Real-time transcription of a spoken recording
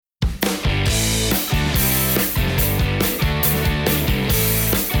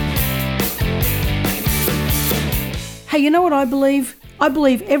Hey, you know what I believe? I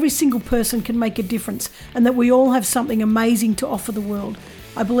believe every single person can make a difference and that we all have something amazing to offer the world.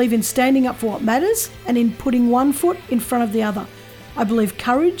 I believe in standing up for what matters and in putting one foot in front of the other. I believe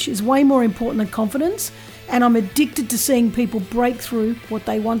courage is way more important than confidence, and I'm addicted to seeing people break through what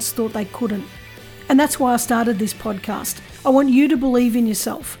they once thought they couldn't. And that's why I started this podcast. I want you to believe in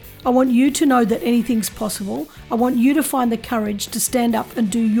yourself. I want you to know that anything's possible. I want you to find the courage to stand up and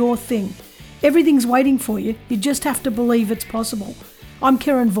do your thing. Everything's waiting for you. You just have to believe it's possible. I'm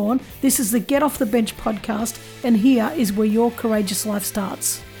Karen Vaughan. This is the Get Off the Bench podcast, and here is where your courageous life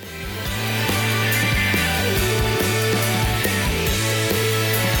starts.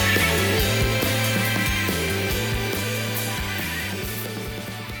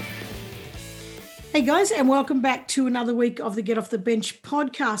 Hey guys, and welcome back to another week of the Get Off the Bench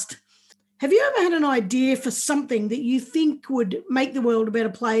podcast. Have you ever had an idea for something that you think would make the world a better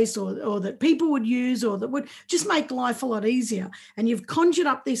place, or that people would use, or that would just make life a lot easier? And you've conjured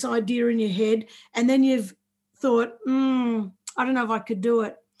up this idea in your head, and then you've thought, I don't know if I could do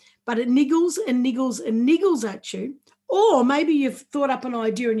it. But it niggles and niggles and niggles at you. Or maybe you've thought up an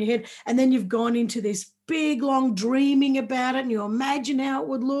idea in your head, and then you've gone into this big, long dreaming about it, and you imagine how it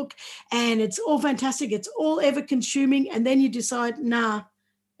would look, and it's all fantastic. It's all ever consuming. And then you decide,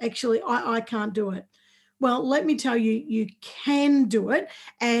 actually, I can't do it. Well, let me tell you, you can do it.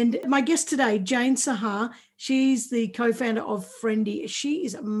 And my guest today, Jane Sahar, she's the co-founder of Friendy. She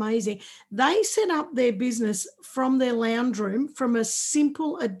is amazing. They set up their business from their lounge room, from a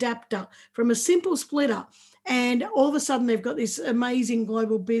simple adapter, from a simple splitter. And all of a sudden, they've got this amazing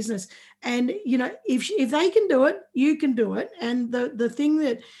global business. And, you know, if they can do it, you can do it. And the thing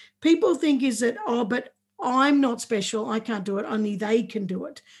that people think is that, but I'm not special, I can't do it, only they can do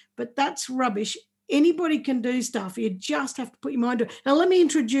it. But that's rubbish. Anybody can do stuff. You just have to put your mind to it. Now, let me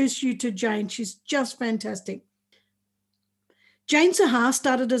introduce you to Jane. She's just fantastic. Jane Sahar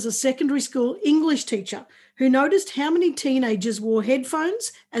started as a secondary school English teacher who noticed how many teenagers wore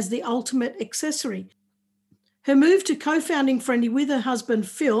headphones as the ultimate accessory. Her move to co-founding Friendy with her husband,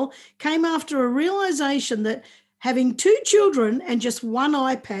 Phil, came after a realization that having 2 children and just one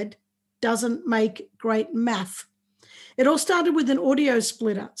iPad doesn't make great math. It all started with an audio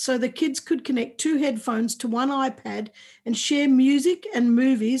splitter, so the kids could connect 2 headphones to one iPad and share music and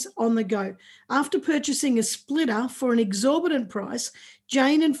movies on the go. After purchasing a splitter for an exorbitant price,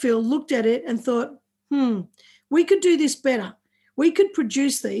 Jane and Phil looked at it and thought, we could do this better. We could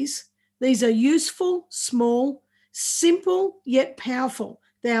produce these. These are useful, small, simple, yet powerful.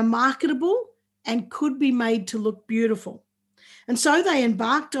 They are marketable and could be made to look beautiful. And so they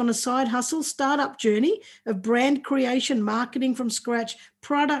embarked on a side hustle startup journey of brand creation, marketing from scratch,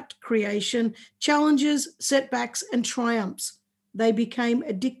 product creation, challenges, setbacks, and triumphs. They became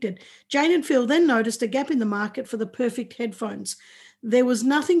addicted. Jane and Phil then noticed a gap in the market for the perfect headphones. There was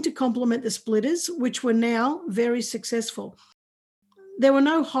nothing to complement the splitters, which were now very successful. There were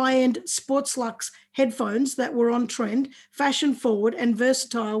no high-end Sports Luxe headphones that were on trend, fashion forward, and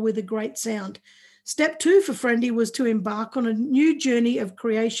versatile with a great sound. Step 2 for Friendy was to embark on a new journey of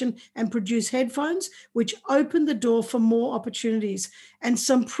creation and produce headphones, which opened the door for more opportunities and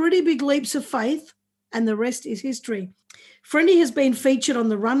some pretty big leaps of faith, and the rest is history. Friendy has been featured on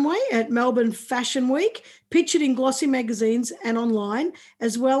the runway at Melbourne Fashion Week, pictured in glossy magazines and online,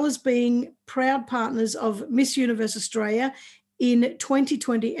 as well as being proud partners of Miss Universe Australia in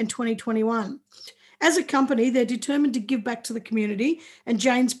 2020 and 2021. As a company, they're determined to give back to the community, and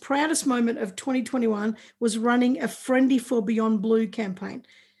Jane's proudest moment of 2021 was running a Friendy for Beyond Blue campaign.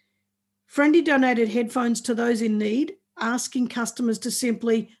 Friendy donated headphones to those in need, asking customers to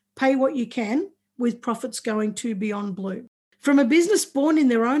simply pay what you can, with profits going to Beyond Blue. From a business born in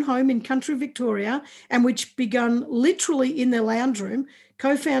their own home in country Victoria, and which began literally in their lounge room,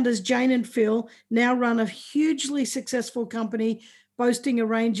 co-founders Jane and Phil now run a hugely successful company boasting a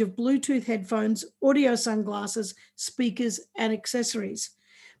range of Bluetooth headphones, audio sunglasses, speakers, and accessories.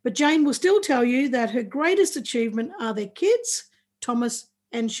 But Jane will still tell you that her greatest achievement are their kids, Thomas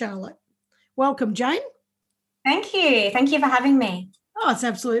and Charlotte. Welcome, Jane. Thank you. Thank you for having me. Oh, it's an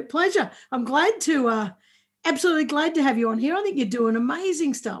absolute pleasure. I'm absolutely glad to have you on here. I think you're doing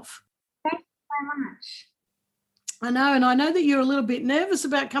amazing stuff. Thank you so much. I know, and I know that you're a little bit nervous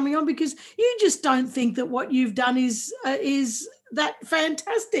about coming on because you just don't think that what you've done is that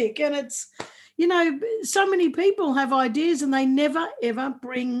fantastic. And it's, you know, so many people have ideas and they never, ever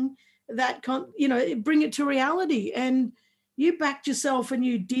bring that, bring it to reality. And you backed yourself and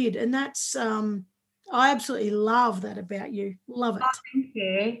you did. And that's, I absolutely love that about you. Love it. Oh, thank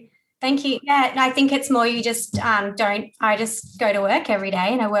you. Thank you. Yeah, I think it's more you just I just go to work every day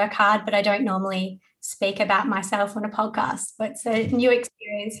and I work hard, but I don't normally speak about myself on a podcast, but it's a new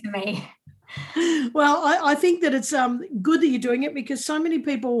experience for me. Well, I think that it's good that you're doing it, because so many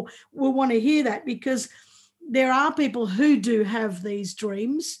people will want to hear that, because there are people who do have these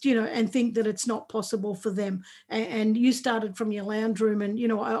dreams, and think that it's not possible for them. And you started from your lounge room, and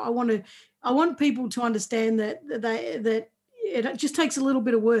I want people to understand that it just takes a little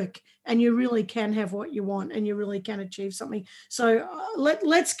bit of work, and you really can have what you want, and you really can achieve something. So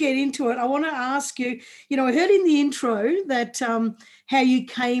let's get into it. I want to ask you, I heard in the intro that how you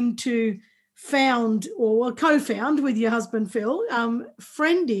came to found or co-found with your husband Phil,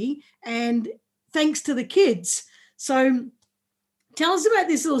 Friendy, and thanks to the kids. So tell us about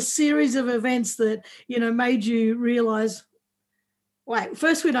this little series of events that made you realize, wait,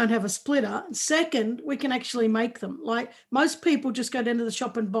 first, we don't have a splitter. Second, we can actually make them. Like, most people just go down to the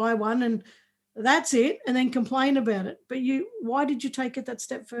shop and buy one and that's it, and then complain about it. But why did you take it that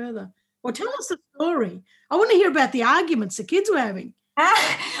step further? Well, tell us the story. I want to hear about the arguments the kids were having.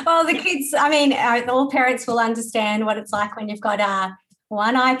 Well, the kids, all parents will understand what it's like when you've got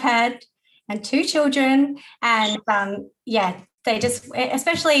one iPad and two children. And they just,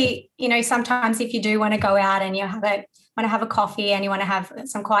 especially, sometimes if you do want to go out and you want to have a coffee and you want to have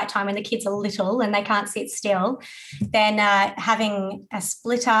some quiet time when the kids are little and they can't sit still, then having a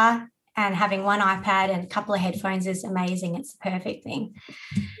splitter and having one iPad and a couple of headphones is amazing. It's the perfect thing.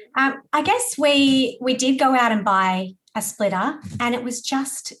 I guess we did go out and buy a splitter, and it was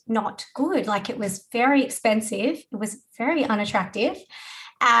just not good. Like, it was very expensive. It was very unattractive.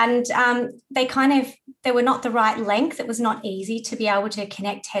 And they were not the right length. It was not easy to be able to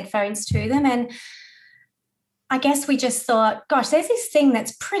connect headphones to them. And I guess we just thought, gosh, there's this thing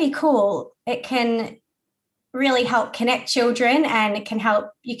that's pretty cool. It can really help connect children, and it can help,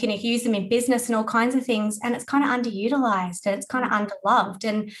 you can use them in business and all kinds of things. And it's kind of underutilized, and it's kind of underloved,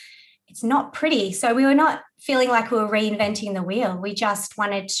 and it's not pretty. So we were not feeling like we were reinventing the wheel. We just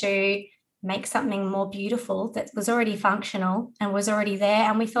wanted to make something more beautiful that was already functional and was already there.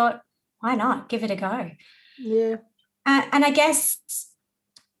 And we thought, why not give it a go? Yeah. And I guess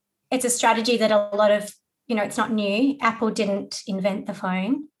it's a strategy that a lot of, it's not new. Apple didn't invent the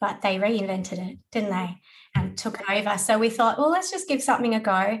phone, but they reinvented it, didn't they? And took it over. So we thought, well, let's just give something a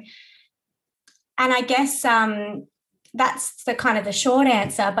go. And I guess that's the kind of the short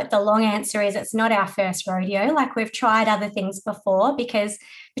answer, but the long answer is it's not our first rodeo. Like, we've tried other things before, because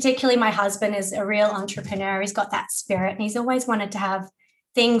particularly my husband is a real entrepreneur. He's got that spirit, and he's always wanted to have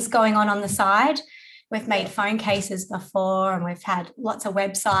things going on the side. We've made phone cases before, and we've had lots of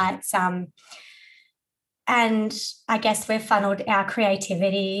websites. And I guess we've funneled our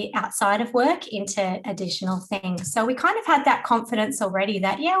creativity outside of work into additional things. So we kind of had that confidence already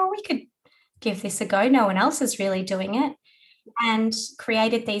that, we could give this a go. No one else is really doing it. And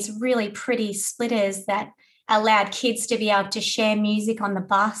created these really pretty splitters that allowed kids to be able to share music on the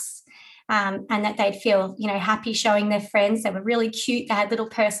bus, and that they'd feel, happy showing their friends. They were really cute. They had little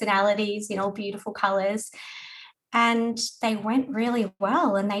personalities, beautiful colours. And they went really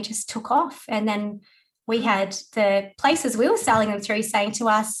well, and they just took off. And then we had the places we were selling them through saying to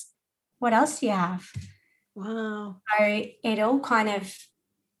us, what else do you have? Wow. So it all kind of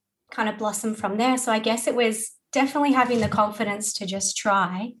blossomed from there. So I guess it was definitely having the confidence to just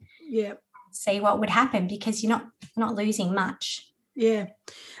try, see what would happen, because you're not losing much. Yeah.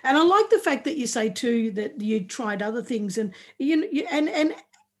 And I like the fact that you say too that you tried other things, and and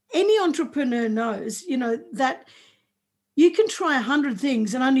any entrepreneur knows, that you can try 100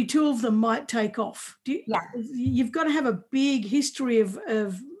 things and only 2 of them might take off. You've got to have a big history of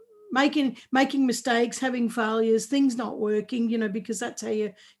making mistakes, having failures, things not working, because that's how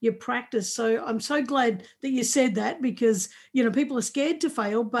you practice. So I'm so glad that you said that, because, people are scared to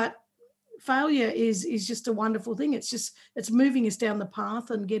fail, but failure is just a wonderful thing. It's moving us down the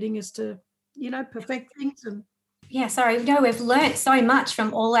path and getting us to, perfect things. And we've learnt so much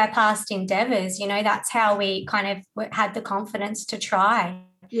from all our past endeavours. That's how we kind of had the confidence to try.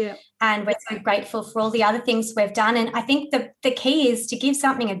 Yeah. And we're so grateful for all the other things we've done. And I think the key is to give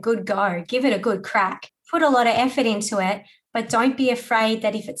something a good go, give it a good crack, put a lot of effort into it, but don't be afraid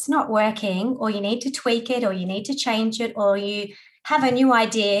that if it's not working, or you need to tweak it, or you need to change it, or you have a new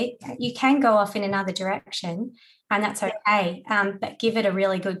idea, you can go off in another direction, and that's okay. But give it a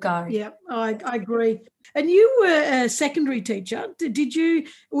really good go. Yeah, I agree. And you were a secondary teacher.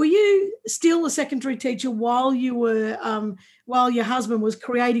 Were you still a secondary teacher while you were while your husband was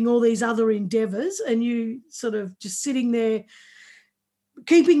creating all these other endeavours, and you sort of just sitting there,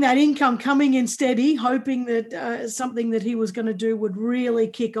 keeping that income coming in steady, hoping that something that he was going to do would really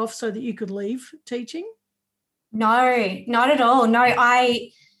kick off so that you could leave teaching? No, not at all. No,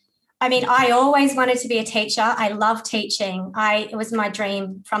 I I mean, I always wanted to be a teacher. I love teaching. It was my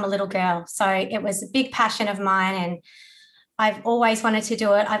dream from a little girl. So it was a big passion of mine, and I've always wanted to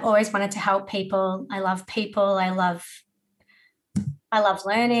do it. I've always wanted to help people. I love people. I love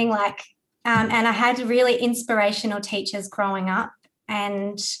learning. And I had really inspirational teachers growing up,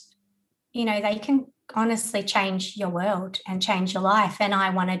 and they can honestly change your world and change your life. And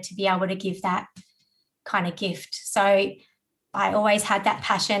I wanted to be able to give that kind of gift. So I always had that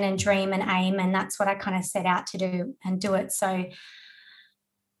passion and dream and aim, and that's what I kind of set out to do and do it. So,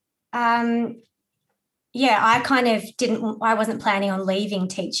 I wasn't planning on leaving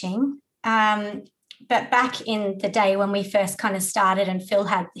teaching. But back in the day when we first kind of started and Phil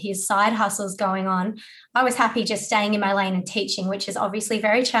had his side hustles going on, I was happy just staying in my lane and teaching, which is obviously a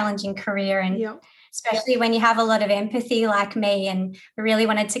very challenging career. And especially when you have a lot of empathy like me and really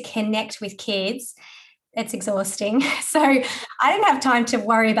wanted to connect with kids, it's exhausting. So I didn't have time to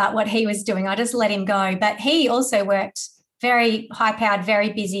worry about what he was doing. I just let him go. But he also worked very high-powered,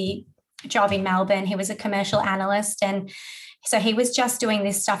 very busy job in Melbourne. He was a commercial analyst, and so he was just doing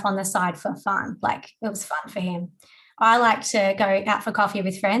this stuff on the side for fun. Like, it was fun for him. I like to go out for coffee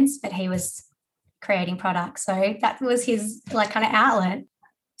with friends, but he was creating products. So that was his kind of outlet.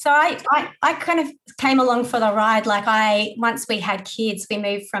 So I kind of came along for the ride. Once we had kids, we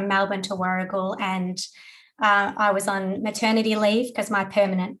moved from Melbourne to Warragul, and I was on maternity leave because my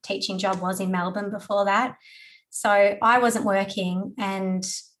permanent teaching job was in Melbourne before that. So I wasn't working, and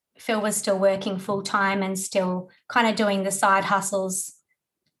Phil was still working full-time and still kind of doing the side hustles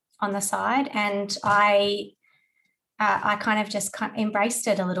on the side. And I kind of just embraced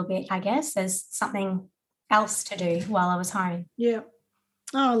it a little bit, I guess, as something else to do while I was home. Yeah.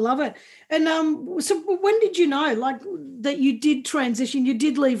 Oh, I love it. And so when did you know, that you did transition, you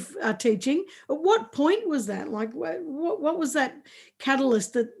did leave teaching? At what point was that? What was that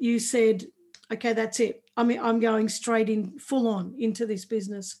catalyst that you said, okay, that's it. I mean, I'm going straight in full on into this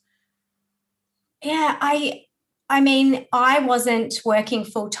business? Yeah, I mean, I wasn't working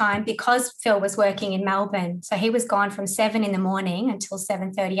full-time because Phil was working in Melbourne. So he was gone from 7 a.m. until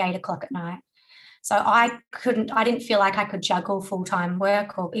 7:30, 8 o'clock at night. So I didn't feel like I could juggle full-time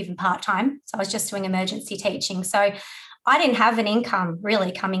work or even part-time. So I was just doing emergency teaching. So I didn't have an income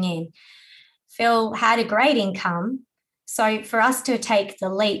really coming in. Phil had a great income. So for us to take the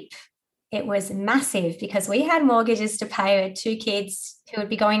leap, it was massive because we had mortgages to pay. We had 2 kids who would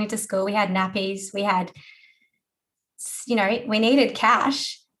be going into school. We had nappies. We had, we needed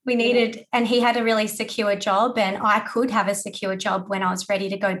cash. And he had a really secure job, and I could have a secure job when I was ready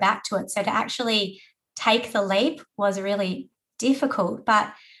to go back to it. So to actually take the leap was really difficult.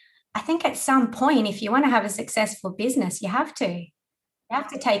 But I think at some point, if you want to have a successful business, you have to. You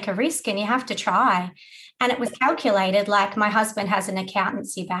have to take a risk and you have to try. And it was calculated. Like, my husband has an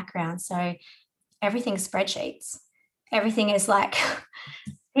accountancy background, so everything's spreadsheets. Everything is like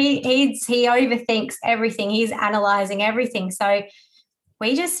he overthinks everything. He's analysing everything. So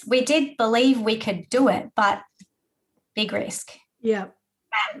we did believe we could do it, but big risk. Yeah.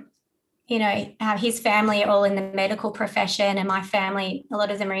 His family are all in the medical profession, and my family, a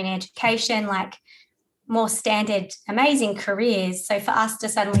lot of them are in education, like more standard, amazing careers. So for us to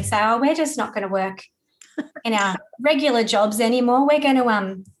suddenly say, oh, we're just not going to work in our regular jobs anymore. We're going to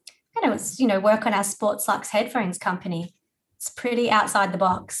work on our Sports Lux headphones company. It's pretty outside the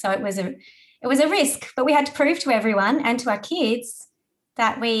box. So it was a risk, but we had to prove to everyone and to our kids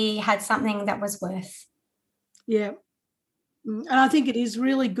that we had something that was worth. Yeah. And I think it is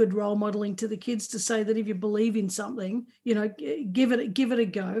really good role modeling to the kids to say that if you believe in something, give it a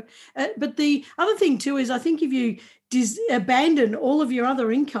go. But the other thing too is, I think if you abandon all of your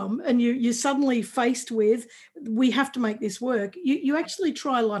other income and you're suddenly faced with, we have to make this work, you actually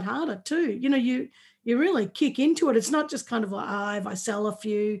try a lot harder too. You really kick into it. It's not just kind of like, if I sell a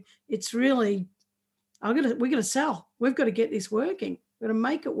few, it's really, we're going to sell. We've got to get this working. We're going to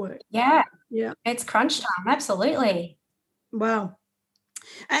make it work. Yeah. Yeah. It's crunch time. Absolutely. Wow.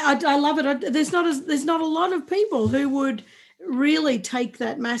 I love it. There's not a lot of people who would really take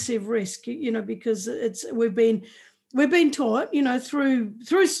that massive risk, because we've been taught, through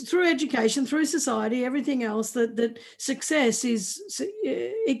education, through society, everything else, that success is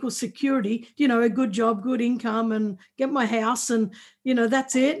equals security, a good job, good income, and get my house, and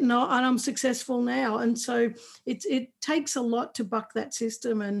that's it, and I'm successful now. And so it takes a lot to buck that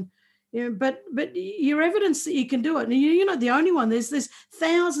system. And but your evidence that you can do it, and you're not the only one. There's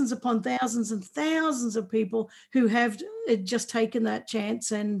thousands upon thousands and thousands of people who have just taken that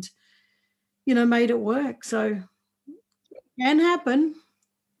chance and made it work. So it can happen.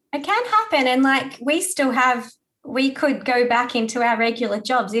 It can happen, and we still have we could go back into our regular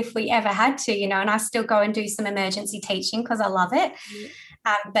jobs if we ever had to, and I still go and do some emergency teaching because I love it.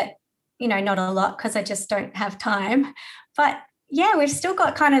 Yeah. But, not a lot because I just don't have time. But yeah, we've still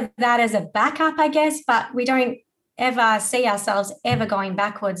got kind of that as a backup, I guess, but we don't ever see ourselves ever going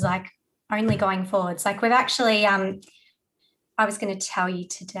backwards, like only going forwards. Like we've actually, I was going to tell you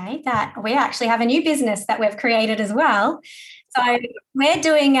today that we actually have a new business that we've created as well. So we're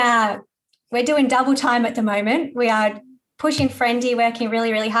doing double time at the moment. We are pushing Friendy, working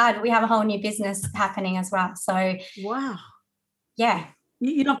really, really hard. We have a whole new business happening as well. So wow, yeah.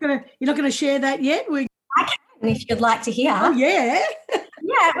 You're not gonna share that yet? I can if you'd like to hear. Oh yeah.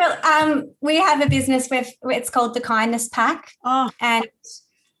 Yeah. Well, we have a business with it's called the Kindness Pack, and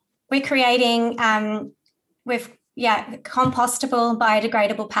we're creating with compostable,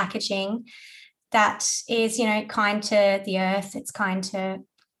 biodegradable packaging that is kind to the earth. It's kind to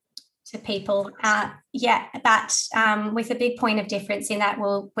people. But with a big point of difference in that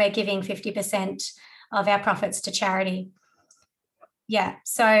we're giving 50% of our profits to charity. Yeah,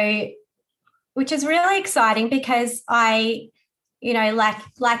 so which is really exciting because I,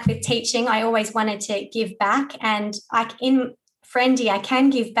 like with teaching, I always wanted to give back, and in Friendy, I can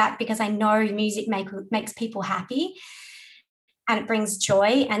give back because I know music makes people happy and it brings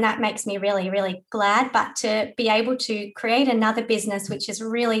joy, and that makes me really, really glad. But to be able to create another business which is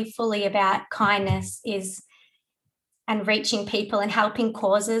really fully about kindness and reaching people and helping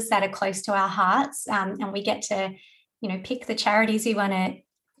causes that are close to our hearts, and we get to pick the charities we want to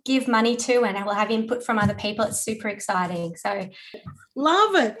give money to, and we'll have input from other people. It's super exciting. So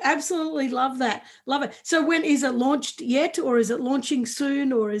love it. Absolutely love that. Love it. So when is it launched yet, or is it launching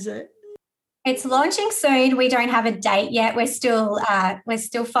soon, or is it? It's launching soon. We don't have a date yet. We're still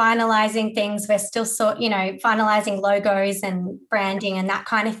finalising things. We're still finalising logos and branding and that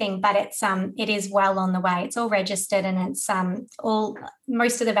kind of thing. But it is well on the way. It's all registered, and it's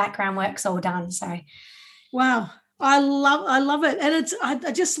most of the background work's all done. So, wow. I love it, and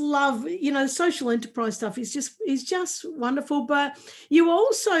I just love social enterprise stuff is just wonderful. But you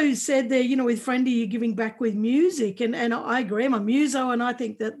also said there, with Friendy, you're giving back with music, and I agree. I'm a muso, and I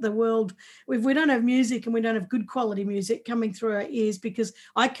think that the world, if we don't have music and we don't have good quality music coming through our ears, because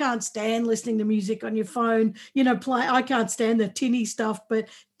I can't stand listening to music on your phone, I can't stand the tinny stuff, but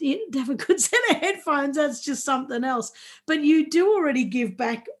to have a good set of headphones, that's just something else. But you do already give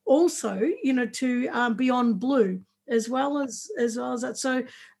back also, to Beyond Blue as well as that. So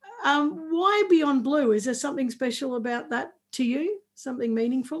why Beyond Blue? Is there something special about that to you? Something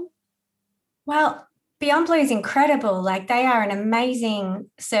meaningful? Well, Beyond Blue is incredible. Like, they are an amazing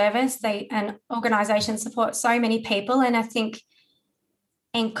service. An organisation supports so many people, and I think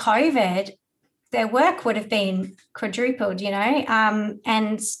in COVID, their work would have been quadrupled,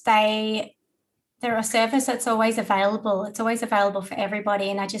 and they're a service that's always available. It's always available for everybody,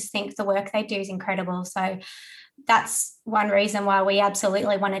 and I just think the work they do is incredible. So that's one reason why we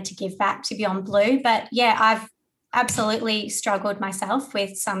absolutely wanted to give back to Beyond Blue. But yeah, I've absolutely struggled myself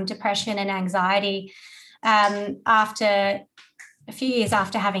with some depression and anxiety after a few years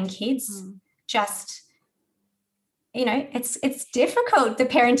after having kids. Just, it's difficult, the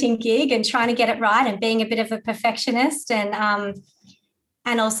parenting gig, and trying to get it right, and being a bit of a perfectionist, and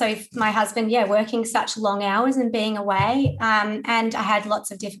also my husband, working such long hours and being away. And I had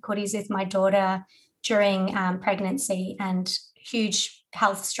lots of difficulties with my daughter during pregnancy, and huge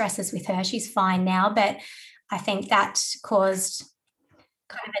health stresses with her. She's fine now, but I think that caused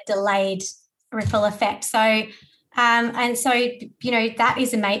kind of a delayed ripple effect. So, that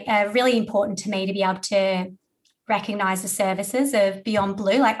is really important to me, to be able to recognise the services of Beyond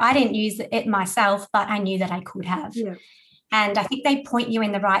Blue. Like, I didn't use it myself, but I knew that I could have. Yeah. And I think they point you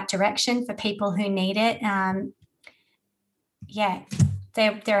in the right direction for people who need it.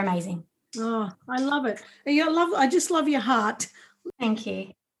 They're amazing. Oh, I love it. I just love your heart. Thank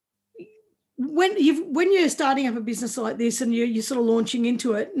you. When you're starting up a business like this and you're sort of launching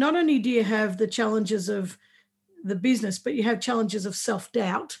into it, not only do you have the challenges of the business, but you have challenges of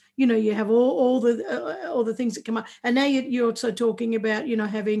self-doubt. You have all the things that come up, and now you're also talking about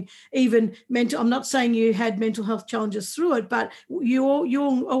having even mental. I'm not saying you had mental health challenges through it, but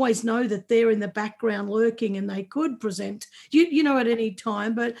you'll always know that they're in the background lurking, and they could present at any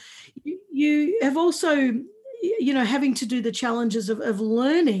time. But you have also having to do the challenges of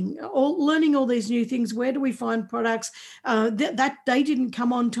learning all these new things. Where do we find products that they didn't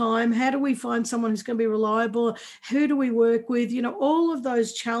come on time? How do we find someone who's going to be reliable? Who do we work with? All of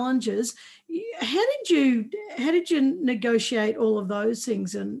those challenges. How did you negotiate all of those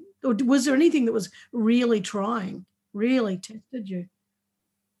things? Or was there anything that was really tested you?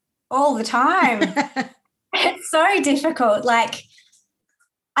 All the time. it's so difficult. Like,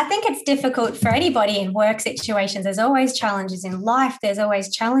 I think it's difficult for anybody in work situations. There's always challenges in life. There's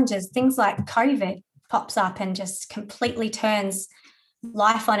always challenges. Things like COVID pops up and just completely turns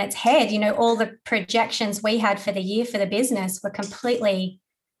life on its head. You know, all the projections we had for the year for the business were completely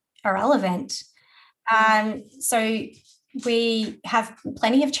irrelevant. So we have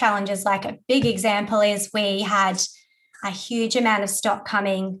plenty of challenges. Like, a big example is we had a huge amount of stock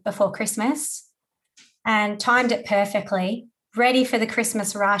coming before Christmas and timed it perfectly, ready for the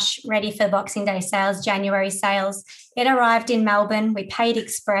Christmas rush, ready for Boxing Day sales, January sales. It arrived in Melbourne. We paid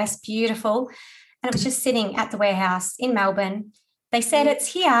express, beautiful. And it was just sitting at the warehouse in Melbourne. They said, it's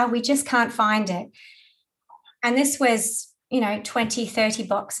here, we just can't find it. And this was, 20, 30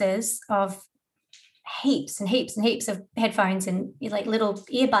 boxes of heaps and heaps and heaps of headphones and like little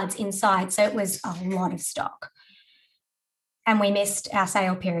earbuds inside. So it was a lot of stock. And we missed our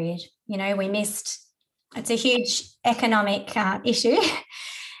sale period. It's a huge economic issue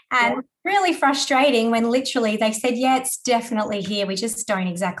and really frustrating when literally they said, yeah, it's definitely here. We just don't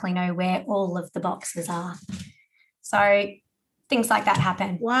exactly know where all of the boxes are. So things like that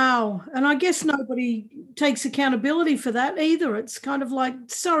happen. Wow. And I guess nobody takes accountability for that either. It's kind of like,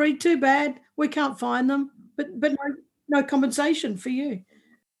 sorry, too bad, we can't find them, but no compensation for you.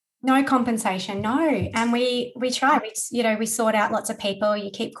 No compensation, no. And we try, we sort out lots of people, you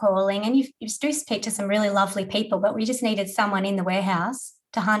keep calling, and you do speak to some really lovely people, but we just needed someone in the warehouse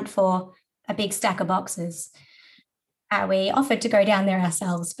to hunt for a big stack of boxes. We offered to go down there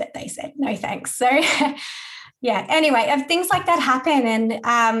ourselves, but they said, no, thanks. So yeah, anyway, things like that happen.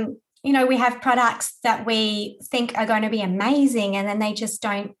 And, we have products that we think are going to be amazing, and then they just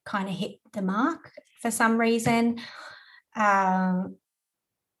don't kind of hit the mark for some reason.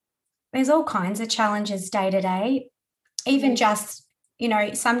 There's all kinds of challenges day to day, even just,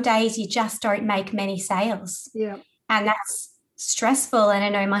 some days you just don't make many sales. Yeah. And that's stressful. And I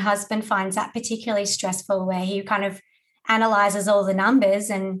know my husband finds that particularly stressful, where he kind of analyzes all the numbers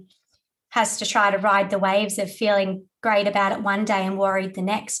and has to try to ride the waves of feeling great about it one day and worried the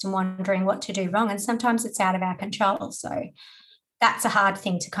next and wondering what to do wrong. And sometimes it's out of our control. So that's a hard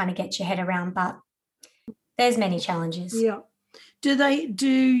thing to kind of get your head around, but there's many challenges. Yeah. Do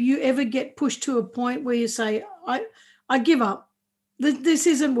you ever get pushed to a point where you say, I give up, this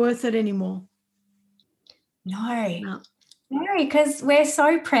isn't worth it anymore? No, because we're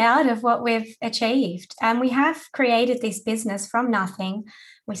so proud of what we've achieved, and we have created this business from nothing.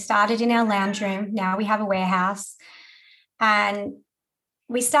 We started in our lounge room. Now we have a warehouse, and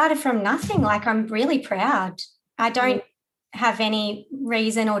we started from nothing. Like, I'm really proud. I don't have any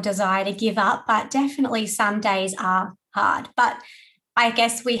reason or desire to give up, but definitely some days are hard. But I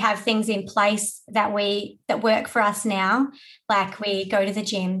guess we have things in place that work for us now. Like, we go to the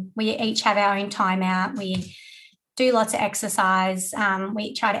gym. We each have our own time out. We do lots of exercise.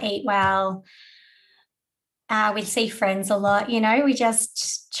 We try to eat well. We see friends a lot. We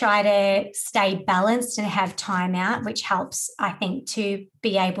just try to stay balanced and have time out, which helps, I think, to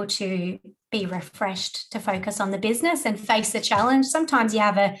be able to be refreshed to focus on the business and face the challenge. Sometimes you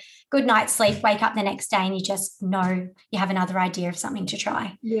have a good night's sleep, wake up the next day, and you just know you have another idea of something to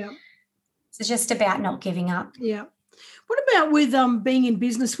try. Yeah. So it's just about not giving up. Yeah. What about with being in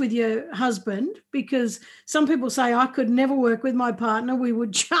business with your husband? Because some people say, I could never work with my partner. We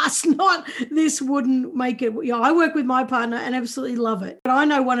would just not, this wouldn't make it. I work with my partner and absolutely love it. But I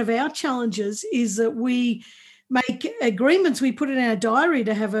know one of our challenges is that we make agreements. We put it in our diary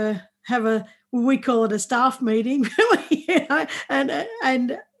to have a we call it a staff meeting,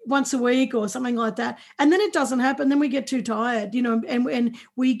 and once a week or something like that. And then it doesn't happen. Then we get too tired, and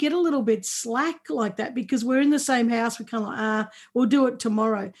we get a little bit slack like that because we're in the same house. We're kind of like, we'll do it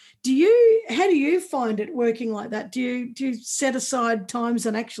tomorrow. How do you find it working like that? Do you set aside times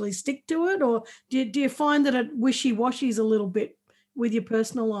and actually stick to it? Or do you find that it wishy-washies a little bit with your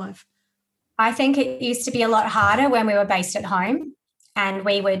personal life? I think it used to be a lot harder when we were based at home, and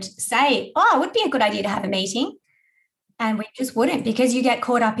we would say, it would be a good idea to have a meeting. And we just wouldn't, because you get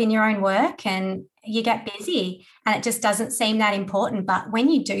caught up in your own work and you get busy and it just doesn't seem that important. But when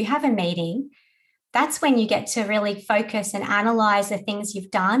you do have a meeting, that's when you get to really focus and analyze the things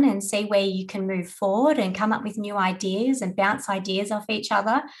you've done and see where you can move forward and come up with new ideas and bounce ideas off each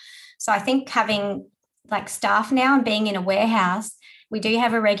other. So I think having like staff now and being in a warehouse, we do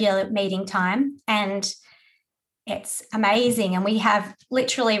have a regular meeting time, and it's amazing. And we have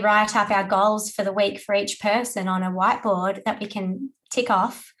literally write up our goals for the week for each person on a whiteboard that we can tick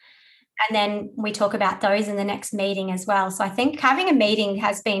off. And then we talk about those in the next meeting as well. So I think having a meeting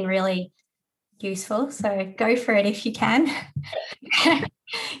has been really useful. So go for it if you can.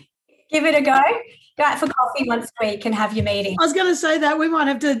 Give it a go. Go out for coffee once a week and have your meeting. I was going to say that we might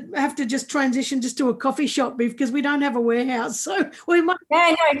have to just transition just to a coffee shop because we don't have a warehouse. So we might.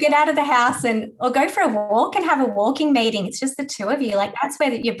 Yeah, no, get out of the house or go for a walk and have a walking meeting. It's just the two of you. Like that's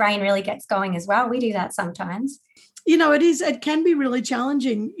where your brain really gets going as well. We do that sometimes. It can be really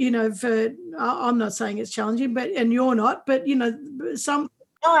challenging, I'm not saying it's challenging, and you're not, but, some.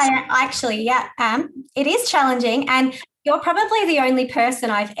 Oh, I actually, yeah, it is challenging. And you're probably the only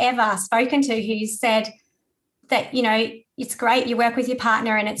person I've ever spoken to who said that, it's great you work with your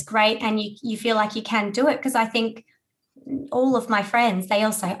partner and it's great and you feel like you can do it. Because I think all of my friends, they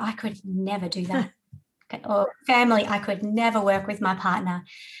all say, I could never do that. Or family, I could never work with my partner.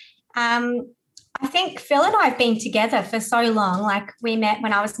 I think Phil and I have been together for so long. Like we met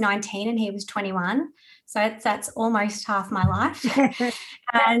when I was 19 and he was 21. So that's almost half my life.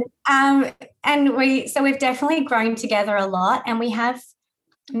 So we've definitely grown together a lot and we have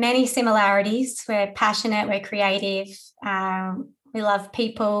many similarities. We're passionate, we're creative, we love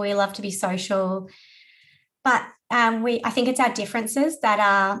people, we love to be social. But I think it's our differences that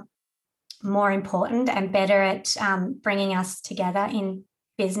are more important and better at bringing us together in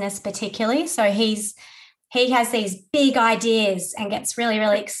business particularly. So he has these big ideas and gets really,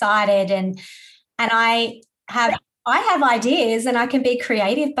 really excited and I have ideas and I can be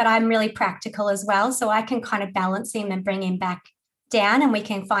creative, but I'm really practical as well. So I can kind of balance him and bring him back down and we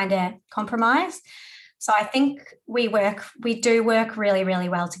can find a compromise. So I think we do work really, really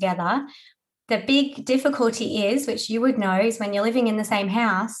well together. The big difficulty is, which you would know, is when you're living in the same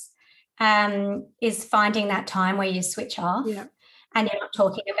house, is finding that time where you switch off. Yeah. And you're not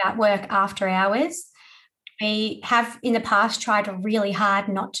talking about work after hours. We have in the past tried really hard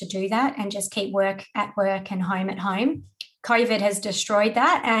not to do that and just keep work at work and home at home. COVID has destroyed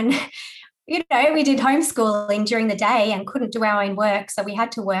that. And, we did homeschooling during the day and couldn't do our own work. So we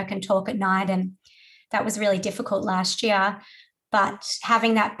had to work and talk at night. And that was really difficult last year. But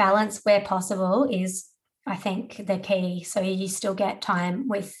having that balance where possible is, I think, the key. So you still get time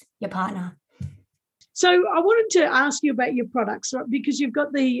with your partner. So I wanted to ask you about your products, right? Because you've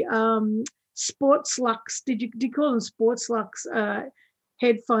got the Sports Lux. Did you call them Sports Lux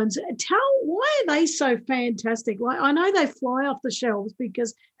headphones? Why are they so fantastic? Like I know they fly off the shelves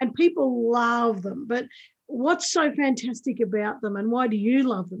and people love them. But what's so fantastic about them, and why do you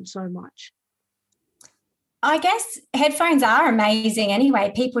love them so much? I guess headphones are amazing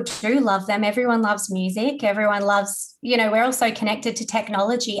anyway. People do love them. Everyone loves music. Everyone loves, we're also connected to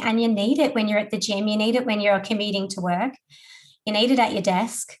technology and you need it when you're at the gym. You need it when you're commuting to work. You need it at your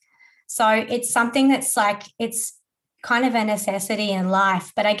desk. So it's something that's like, it's kind of a necessity in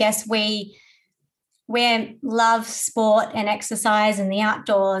life. But I guess we love sport and exercise and the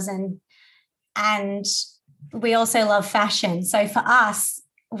outdoors and we also love fashion. So for us,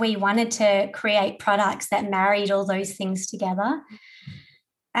 we wanted to create products that married all those things together.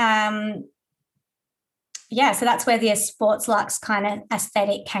 So that's where the Sports Lux kind of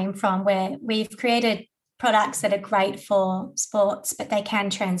aesthetic came from, where we've created products that are great for sports, but they can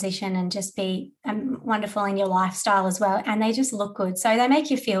transition and just be wonderful in your lifestyle as well. And they just look good. So they make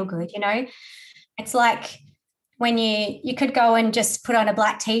you feel good, It's like when you could go and just put on a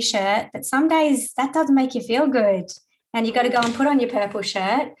black T-shirt, but some days that doesn't make you feel good. And you've got to go and put on your purple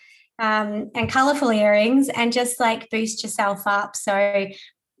shirt and colourful earrings and just like boost yourself up. So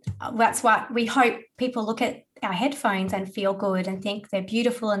that's what we hope people look at our headphones and feel good and think they're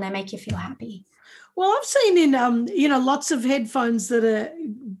beautiful and they make you feel happy. Well, I've seen in lots of headphones that are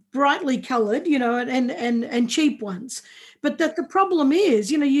brightly coloured, and cheap ones. But that the problem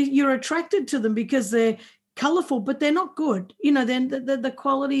is, you're attracted to them because they're colourful, but they're not good. Then the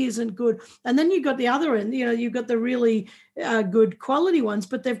quality isn't good. And then you've got the other end, you've got the really good quality ones,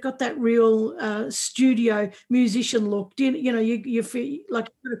 but they've got that real studio musician look. You feel like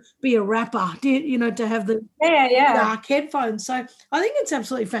you could be a rapper, to have the dark headphones. So I think it's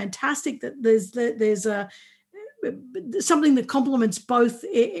absolutely fantastic that there's something that complements both,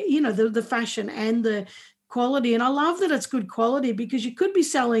 the fashion and the quality. And I love that it's good quality, because you could be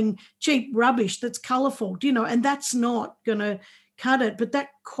selling cheap rubbish that's colourful, and that's not going to cut it. But that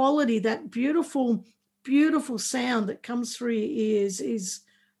quality, that beautiful, beautiful sound that comes through your ears is,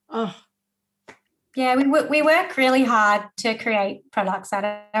 Yeah, we work really hard to create products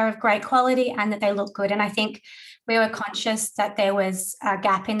that are of great quality and that they look good. And I think we were conscious that there was a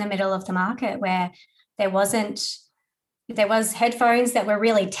gap in the middle of the market where there was headphones that were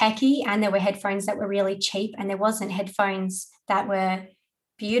really techy and there were headphones that were really cheap, and there wasn't headphones that were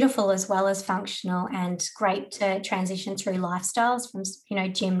beautiful as well as functional and great to transition through lifestyles from,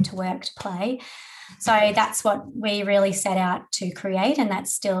 gym to work to play. So that's what we really set out to create, and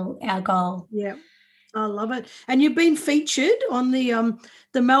that's still our goal. Yeah. I love it. And you've been featured on the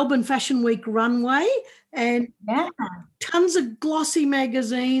Melbourne Fashion Week runway, and Yeah. tons of glossy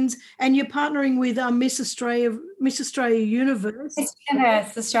magazines, and you're partnering with Miss Australia Universe. Miss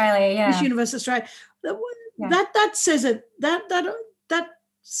Universe Australia, yeah. Miss Universe Australia. Yeah. That says it. That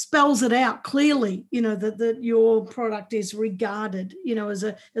spells it out clearly, that your product is regarded, as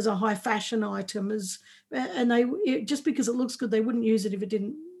a high fashion item, just because it looks good, they wouldn't use it if it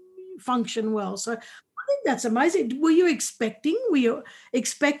didn't function well. So I think that's amazing. Were you expecting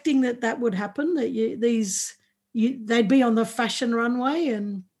that would happen, that they'd be on the fashion runway?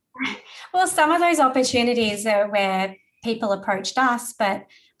 And well, some of those opportunities are where people approached us, but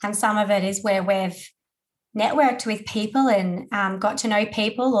some of it is where we've networked with people and got to know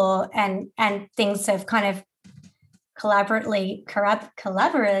people, and things have kind of collaboratively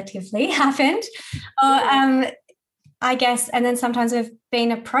happened. I guess, and then sometimes we've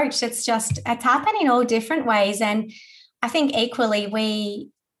been approached. It's happened in all different ways. And I think equally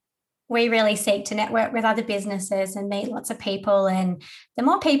we really seek to network with other businesses and meet lots of people. And the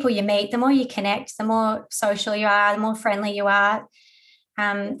more people you meet, the more you connect, the more social you are, the more friendly you are,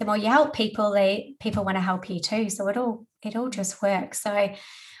 the more you help people, people want to help you too. So it all just works. So I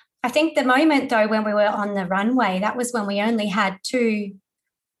think the moment, though, when we were on the runway, that was when we only had 2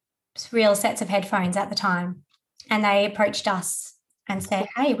 real sets of headphones at the time. And they approached us and said,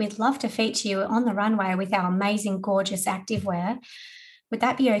 hey, we'd love to feature you on the runway with our amazing, gorgeous activewear. Would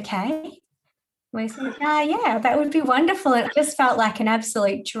that be okay? We said, yeah, that would be wonderful. It just felt like an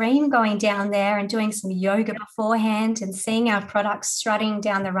absolute dream going down there and doing some yoga beforehand and seeing our products strutting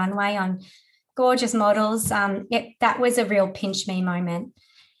down the runway on gorgeous models. That was a real pinch me moment.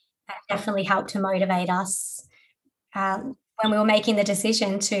 That definitely helped to motivate us when we were making the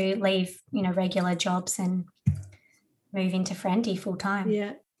decision to leave, regular jobs and move into Friendly full time.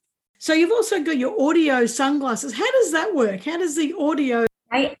 Yeah. So you've also got your audio sunglasses. How does that work? How does the audio?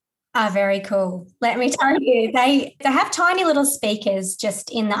 They are very cool. Let me tell you, they have tiny little speakers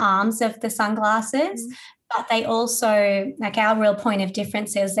just in the arms of the sunglasses, but they also, like, our real point of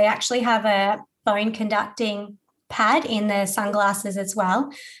difference is they actually have a bone conducting pad in the sunglasses as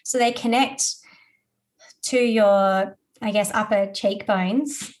well. So they connect to your, I guess, upper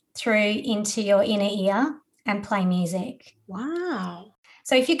cheekbones through into your inner ear and play music. Wow.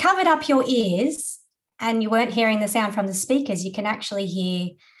 So if you covered up your ears and you weren't hearing the sound from the speakers, you can actually hear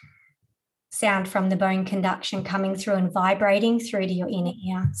sound from the bone conduction coming through and vibrating through to your inner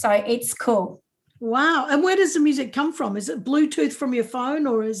ear. So it's cool. Wow. And where does the music come from? Is it Bluetooth from your phone,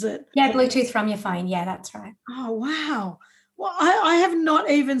 or is it? Yeah, Bluetooth from your phone. Yeah, that's right. Oh, wow. Well, I have not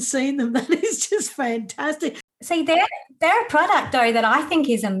even seen them. That is just fantastic. See, they're a product, though, that I think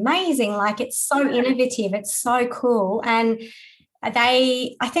is amazing. Like, it's so innovative. It's so cool. And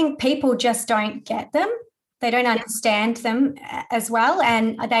I think people just don't get them. They don't understand them as well.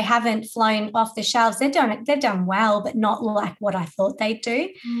 And they haven't flown off the shelves. They've done well, but not like what I thought they'd do.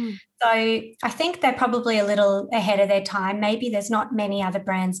 So I think they're probably a little ahead of their time. Maybe there's not many other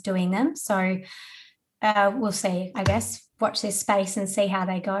brands doing them. So we'll see, I guess. Watch this space and see how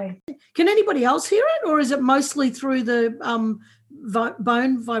they go. Can anybody else hear it, or is it mostly through the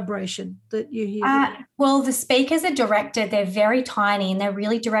bone vibration that you hear? Well, the speakers are directed. They're very tiny and they're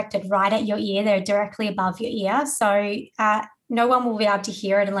really directed right at your ear. They're directly above your ear. So no one will be able to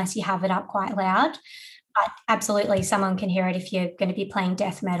hear it unless you have it up quite loud. But absolutely, someone can hear it if you're going to be playing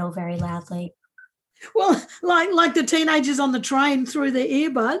death metal very loudly. Well, like the teenagers on the train through their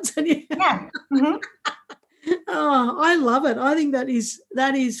earbuds. Yeah. Mm-hmm. Oh, I love it. I think that is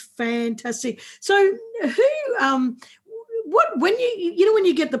fantastic. So when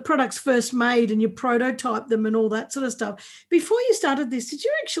you get the products first made and you prototype them and all that sort of stuff, before you started this, did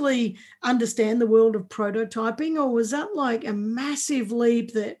you actually understand the world of prototyping, or was that like a massive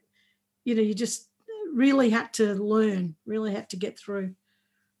leap that, you just really had to learn, really had to get through?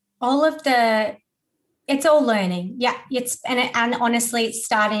 It's all learning. Yeah. And honestly, it's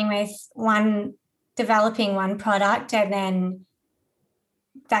starting with developing one product, and then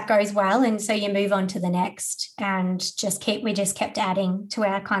that goes well, and so you move on to the next, and we just kept adding to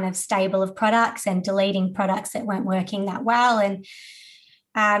our kind of stable of products and deleting products that weren't working that well, and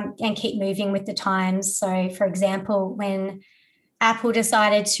keep moving with the times. So, for example, when Apple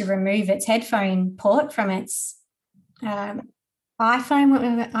decided to remove its headphone port from its iPhone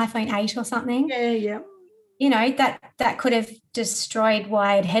 8 or something, yeah. That could have destroyed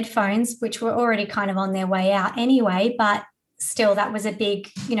wired headphones, which were already kind of on their way out anyway, but still that was a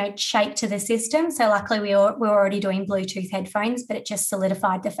big, shake to the system. So luckily we were already doing Bluetooth headphones, but it just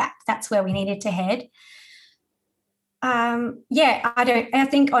solidified the fact that's where we needed to head. I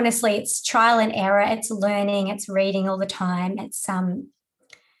think honestly it's trial and error. It's learning, it's reading all the time.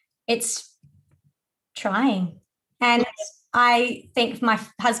 It's trying. And I think my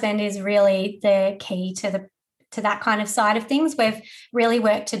husband is really the key to that kind of side of things. We've really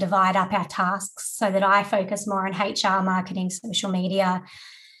worked to divide up our tasks so that I focus more on HR, marketing, social media,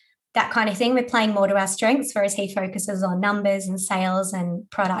 that kind of thing. We're playing more to our strengths, whereas he focuses on numbers and sales and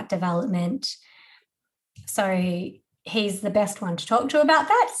product development. So he's the best one to talk to about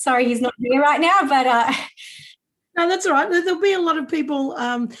that. Sorry, he's not here right now, but no, that's all right. There'll be a lot of people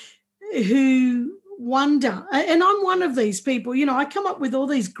who wonder, and I'm one of these people. I come up with all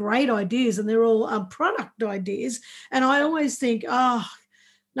these great ideas, and they're all product ideas, and I always think, no,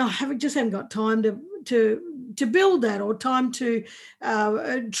 I haven't got time to build that, or time to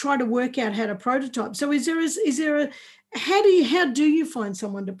try to work out how to prototype. So is there a how do you find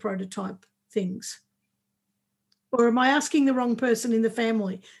someone to prototype things? Or am I asking the wrong person in the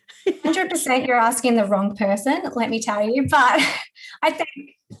family? 100% you're asking the wrong person, let me tell you. But I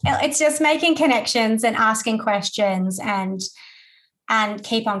think it's just making connections and asking questions and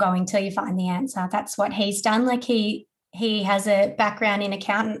keep on going till you find the answer. That's what he's done. Like he has a background in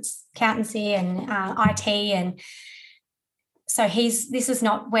accountancy and IT, and so this is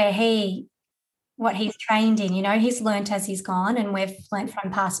not what he's trained in. He's learnt as he's gone, and we've learnt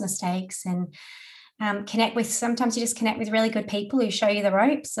from past mistakes and sometimes you just connect with really good people who show you the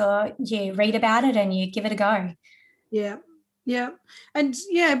ropes, or you read about it and you give it a go. Yeah. And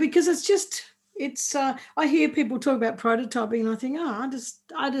because I hear people talk about prototyping and I think,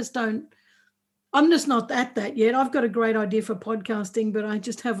 I'm just not at that yet. I've got a great idea for podcasting, but I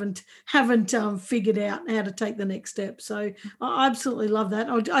just haven't figured out how to take the next step. So I absolutely love that.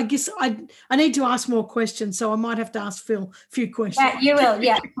 I guess I need to ask more questions, so I might have to ask Phil a few questions. Yeah, you will.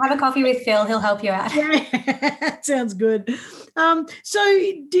 Yeah, have a coffee with Phil. He'll help you out. Yeah, sounds good. So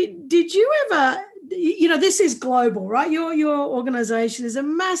did you ever? This is global, right? Your organization is a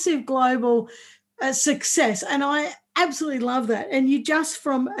massive global success, and I absolutely love that. And you just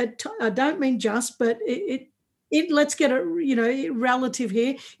I don't mean just, but it let's get it, relative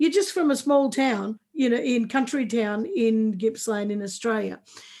here. You're just from a small town, in country town in Gippsland in Australia.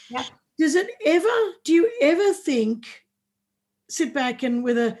 Yeah. Do you ever think, sit back and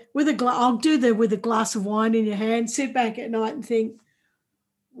with a glass of wine in your hand, sit back at night and think,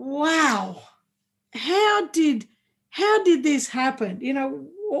 wow, how did this happen?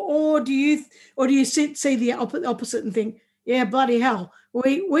 Or do you see the opposite and think, yeah, bloody hell,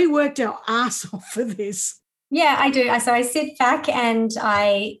 we worked our ass off for this? Yeah, I do. So I sit back and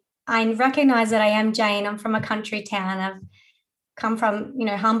I recognize that I am Jane. I'm from a country town. I've come from,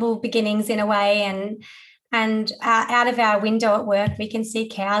 humble beginnings in a way, and out of our window at work, we can see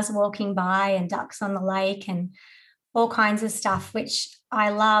cows walking by and ducks on the lake and all kinds of stuff, which I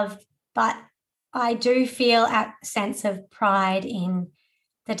love. But I do feel a sense of pride in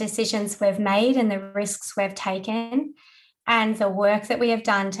the decisions we've made and the risks we've taken and the work that we have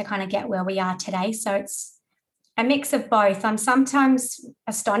done to kind of get where we are today. So it's a mix of both. I'm sometimes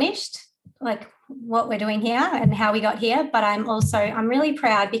astonished, like what we're doing here and how we got here, but I'm really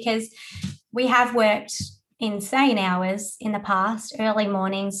proud because we have worked insane hours in the past, early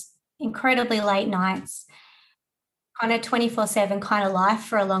mornings, incredibly late nights, kind of 24/7 kind of life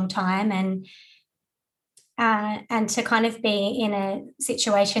for a long time. And to kind of be in a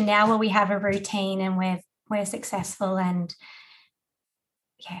situation now where we have a routine and we're successful, and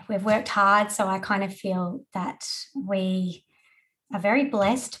we've worked hard. So I kind of feel that we are very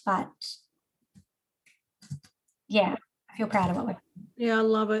blessed, but I feel proud of what we're doing. Yeah, I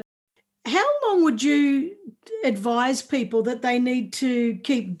love it. How long would you advise people that they need to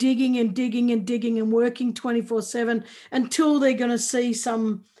keep digging and digging and digging and working 24/7 until they're going to see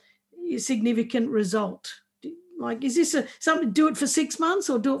some significant result? Like, is this something, do it for 6 months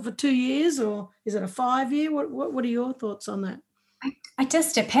or do it for 2 years, or is it a 5-year? What are your thoughts on that? It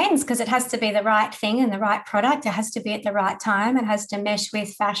just depends, because it has to be the right thing and the right product. It has to be at the right time. It has to mesh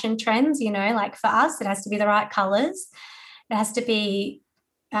with fashion trends, like for us, it has to be the right colors. It has to be,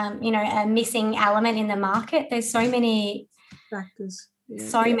 a missing element in the market. There's so many factors. Yeah.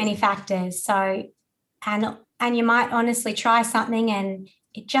 So many factors. So, and you might honestly try something and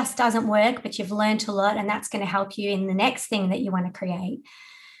it just doesn't work, but you've learned a lot, and that's going to help you in the next thing that you want to create.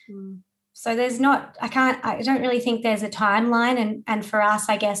 So I don't really think there's a timeline. And for us,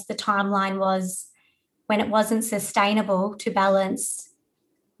 I guess the timeline was when it wasn't sustainable to balance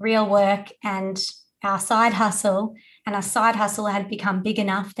real work and our side hustle, and our side hustle had become big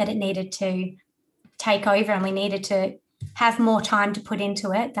enough that it needed to take over and we needed to have more time to put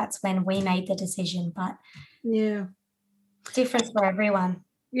into it. That's when we made the decision. But yeah. different for everyone.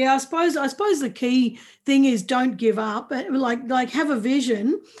 Yeah, I suppose the key thing is don't give up. Like have a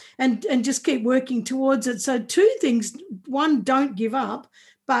vision and just keep working towards it. So two things: one, don't give up,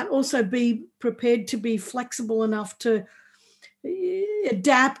 but also be prepared to be flexible enough to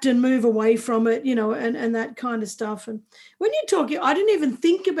adapt and move away from it, and that kind of stuff. And when you're talking, I didn't even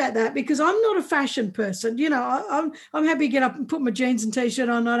think about that because I'm not a fashion person. I'm happy to get up and put my jeans and t-shirt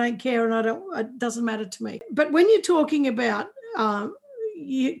on. I don't care, and it doesn't matter to me. But when you're talking about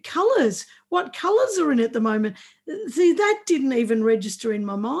colors, what colors are in at the moment? See, that didn't even register in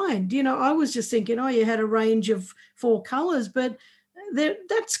my mind. I was just thinking, oh, you had a range of 4 colors, but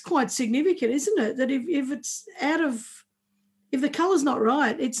that's quite significant, isn't it? That if the colour's not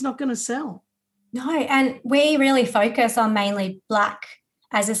right, it's not going to sell. No, and we really focus on mainly black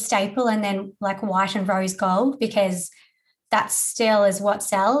as a staple and then like white and rose gold, because that still is what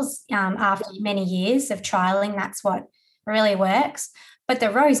sells after many years of trialing. That's what really works. But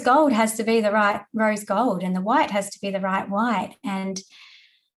the rose gold has to be the right rose gold and the white has to be the right white. And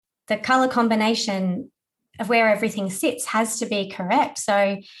the colour combination of where everything sits has to be correct.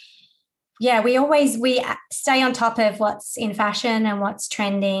 So yeah, we stay on top of what's in fashion and what's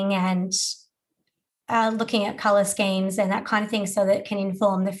trending and looking at colour schemes and that kind of thing so that it can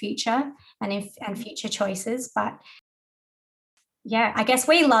inform the future and future choices. But yeah, I guess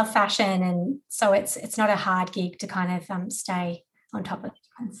we love fashion, and so it's not a hard gig to kind of stay on top of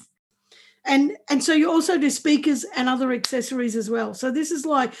things. And so you also do speakers and other accessories as well. So this is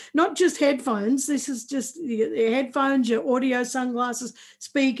like not just headphones. This is just your headphones, your audio, sunglasses,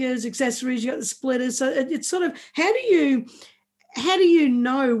 speakers, accessories. You got the splitters. So it's sort of how do you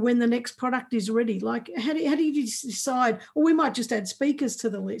know when the next product is ready? Like how do you decide? Or we might just add speakers to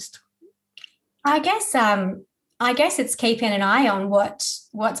the list. I guess it's keeping an eye on what's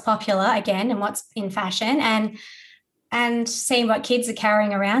popular again and what's in fashion and seeing what kids are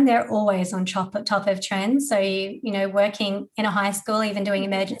carrying around. They're always on top of trends. So, working in a high school, even doing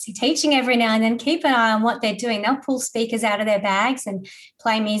emergency teaching every now and then, keep an eye on what they're doing. They'll pull speakers out of their bags and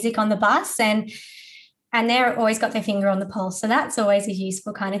play music on the bus and they're always got their finger on the pulse. So that's always a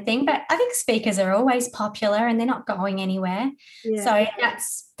useful kind of thing. But I think speakers are always popular and they're not going anywhere. Yeah. So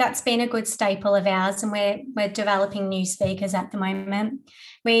that's been a good staple of ours, and we're developing new speakers at the moment.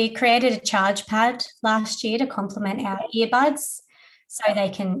 We created a charge pad last year to complement our earbuds so they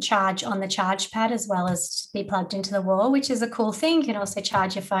can charge on the charge pad as well as be plugged into the wall, which is a cool thing. You can also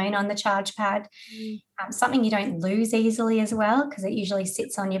charge your phone on the charge pad, something you don't lose easily as well because it usually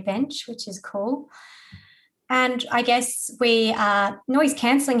sits on your bench, which is cool. And I guess noise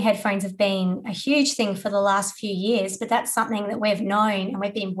cancelling headphones have been a huge thing for the last few years, but that's something that we've known and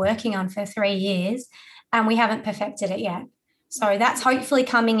we've been working on for 3 years and we haven't perfected it yet. So that's hopefully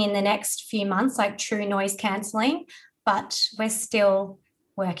coming in the next few months, like true noise cancelling, but we're still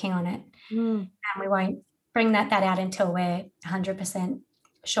working on it. And we won't bring that out until we're 100%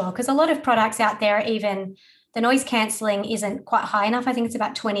 sure, because a lot of products out there, even the noise cancelling isn't quite high enough. I think it's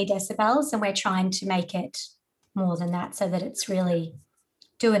about 20 decibels and we're trying to make it more than that so that it's really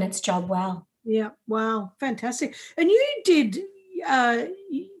doing its job well. Yeah, wow, fantastic. And you did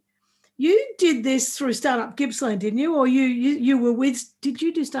this through Startup Gippsland, didn't you? Or you were with, did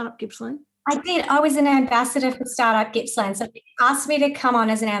you do Startup Gippsland? I did. I was an ambassador for Startup Gippsland. So they asked me to come on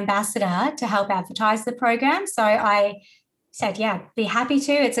as an ambassador to help advertise the program. So I said, yeah, be happy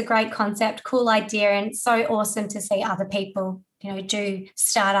to. It's a great concept, cool idea, and it's so awesome to see other people, do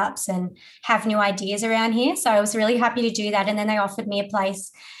startups and have new ideas around here. So I was really happy to do that. And then they offered me a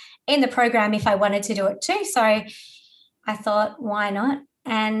place in the program if I wanted to do it too. So I thought, why not?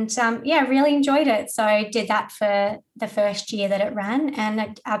 And really enjoyed it. So I did that for the first year that it ran, and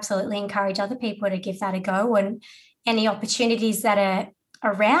I absolutely encourage other people to give that a go. And any opportunities that are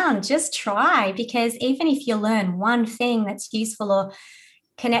around, just try, because even if you learn one thing that's useful or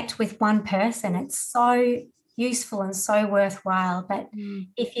connect with one person, it's so useful and so worthwhile. But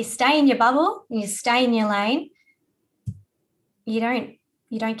if you stay in your bubble and you stay in your lane, you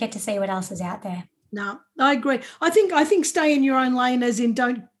don't get to see what else is out there. No, I agree. I think stay in your own lane, as in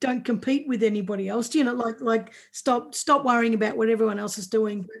don't compete with anybody else. Like stop worrying about what everyone else is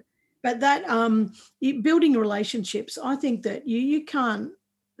doing. But that building relationships, I think that you can't.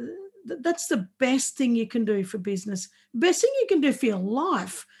 That's the best thing you can do for business. Best thing you can do for your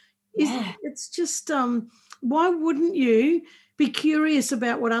life is it's just why wouldn't you be curious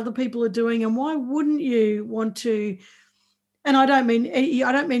about what other people are doing, and why wouldn't you want to? And I don't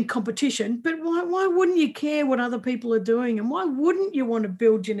mean competition, but why wouldn't you care what other people are doing, and why wouldn't you want to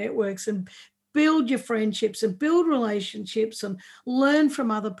build your networks and build your friendships and build relationships and learn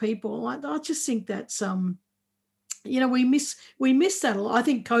from other people? I just think that's we miss that a lot. I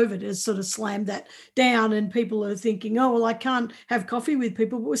think COVID has sort of slammed that down, and people are thinking, oh well, I can't have coffee with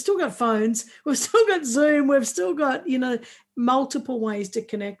people, but we've still got phones, we've still got Zoom, we've still got multiple ways to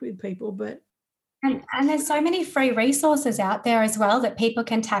connect with people. But and there's so many free resources out there as well that people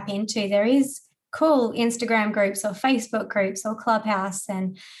can tap into. There is cool Instagram groups or Facebook groups or Clubhouse,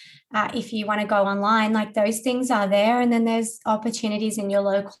 and if you want to go online, like those things are there. And then there's opportunities in your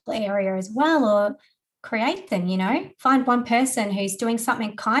local area as well, or create them, find one person who's doing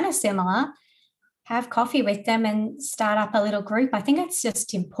something kind of similar, have coffee with them and start up a little group. I think it's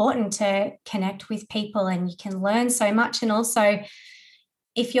just important to connect with people, and you can learn so much. And also,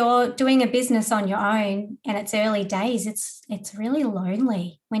 if you're doing a business on your own and it's early days, it's really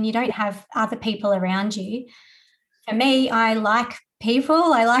lonely when you don't have other people around you. For me, I like people.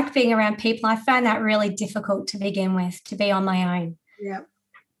 I like being around people. I found that really difficult to begin with, to be on my own. Yeah.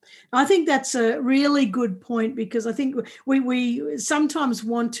 I think that's a really good point, because I think we sometimes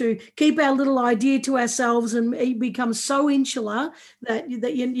want to keep our little idea to ourselves and become so insular that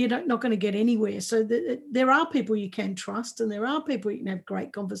you're not going to get anywhere. So there are people you can trust, and there are people you can have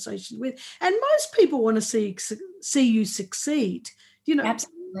great conversations with. And most people want to see you succeed.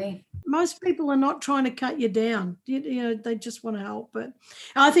 Absolutely. Most people are not trying to cut you down. They just want to help. But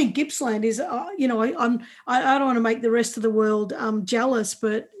I think Gippsland is, I don't want to make the rest of the world jealous,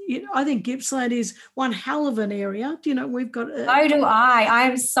 but I think Gippsland is one hell of an area. We've got. So do I. I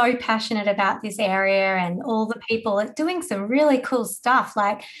am so passionate about this area, and all the people are doing some really cool stuff,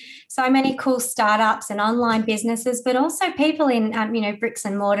 like so many cool startups and online businesses, but also people in, bricks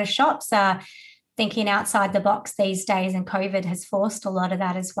and mortar shops are thinking outside the box these days, and COVID has forced a lot of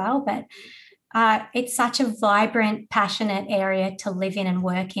that as well. But it's such a vibrant, passionate area to live in and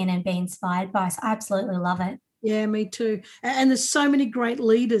work in and be inspired by. So I absolutely love it. Yeah, me too. And there's so many great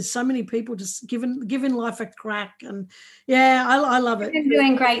leaders, so many people just giving life a crack. And yeah, I love it. And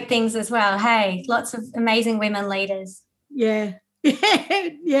doing great things as well. Hey, lots of amazing women leaders. Yeah.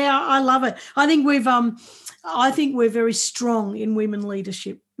 Yeah, I love it. I think we're very strong in women's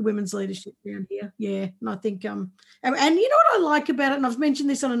leadership down here. Yeah. And I think and you know what I like about it, and I've mentioned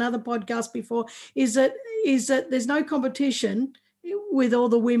this on another podcast before, is that there's no competition with all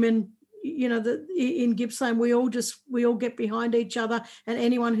the women. In Gippsland, we all get behind each other, and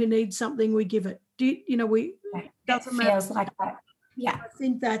anyone who needs something, we give it. Doesn't matter. Feels like that. Yeah.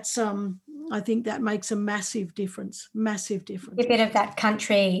 I think that makes a massive difference. Massive difference. A bit of that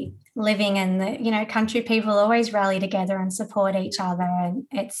country living, and the country people always rally together and support each other, and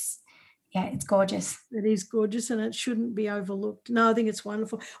it's gorgeous. It is gorgeous, and it shouldn't be overlooked. No, I think it's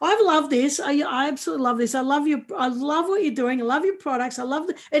wonderful. I've loved this. I absolutely love this. I love what you're doing. I love your products. I love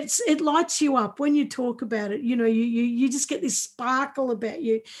it lights you up when you talk about it. You just get this sparkle about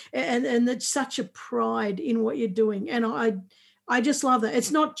you, and it's such a pride in what you're doing. And I just love that.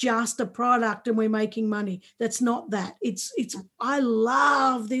 It's not just a product and we're making money. That's not that. It's I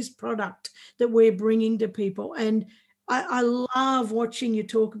love this product that we're bringing to people, and I love watching you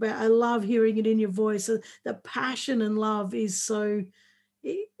talk about. I love hearing it in your voice. The passion and love is so.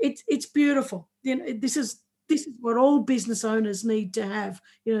 It's beautiful. This is what all business owners need to have.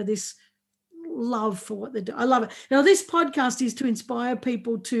 This love for what they do. I love it. Now, this podcast is to inspire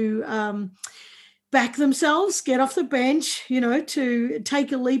people to back themselves, get off the bench. To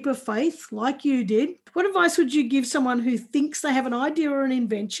take a leap of faith, like you did. What advice would you give someone who thinks they have an idea or an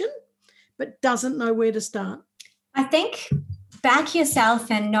invention, but doesn't know where to start? I think back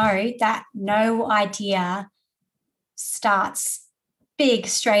yourself and know that no idea starts big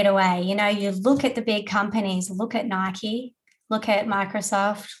straight away. You look at the big companies, look at Nike, look at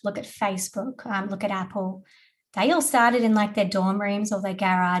Microsoft, look at Facebook, look at Apple. They all started in like their dorm rooms or their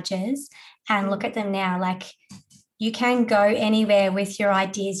garages, and look at them now. Like, you can go anywhere with your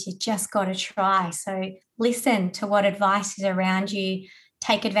ideas. You just got to try. So listen to what advice is around you.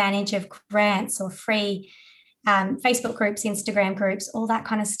 Take advantage of grants or free Facebook groups, Instagram groups, all that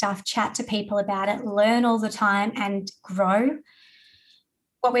kind of stuff. Chat to people about it, learn all the time and grow.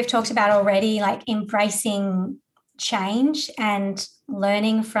 What we've talked about already, like embracing change and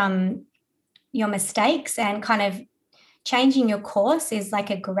learning from your mistakes and kind of changing your course, is like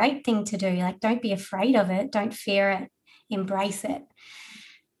a great thing to do. Like, don't be afraid of it. Don't fear it. Embrace it.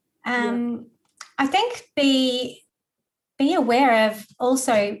 I think be aware of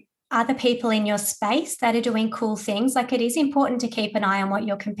also other people in your space that are doing cool things. Like, it is important to keep an eye on what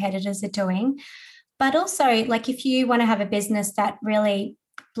your competitors are doing. But also, like, if you want to have a business that really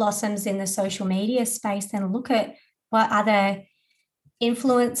blossoms in the social media space, then look at what other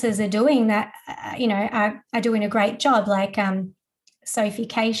influencers are doing that, are doing a great job. Like Sophie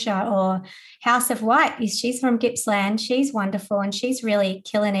Keisha or House of White. She's from Gippsland. She's wonderful and she's really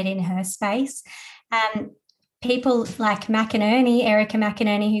killing it in her space. People like McInerney, Erica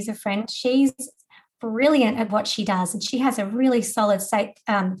McInerney, who's a friend, she's brilliant at what she does. And she has a really solid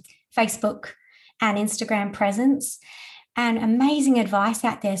Facebook and Instagram presence and amazing advice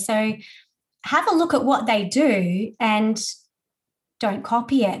out there. So have a look at what they do and don't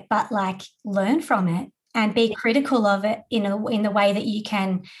copy it, but like learn from it and be critical of it in the way that you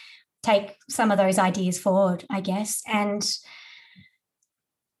can take some of those ideas forward, I guess. And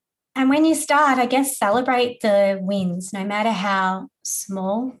when you start, I guess, celebrate the wins, no matter how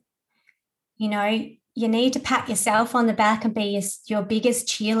small. You know, you need to pat yourself on the back and be your biggest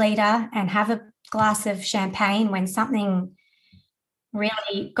cheerleader and have a glass of champagne when something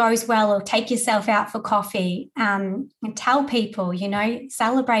really goes well, or take yourself out for coffee, and tell people, you know,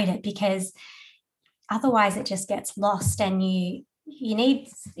 celebrate it, because otherwise it just gets lost and you need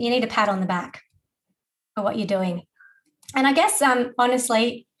a pat on the back for what you're doing. And I guess,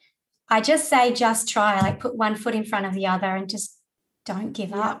 honestly, I just say just try, like put one foot in front of the other and just don't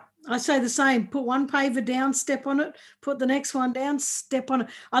give up. I say the same. Put one paver down, step on it. Put the next one down, step on it.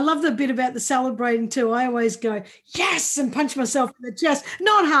 I love the bit about the celebrating too. I always go, yes, and punch myself in the chest.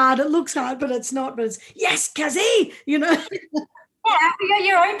 Not hard. It looks hard, but it's not. But it's, yes, Kazzy, you know. Yeah, you're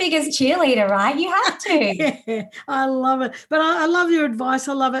your own biggest cheerleader, right? You have to. Yeah, I love it. But I love your advice.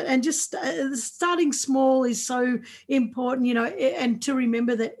 I love it. And just starting small is so important, you know, and to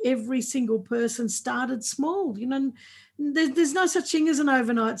remember that every single person started small, you know. There's no such thing as an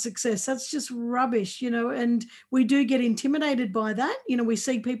overnight success. That's just rubbish, you know, and we do get intimidated by that. You know, we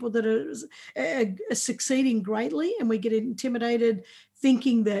see people that are succeeding greatly and we get intimidated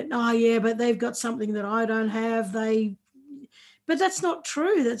thinking that, oh, yeah, but they've got something that I don't have. But that's not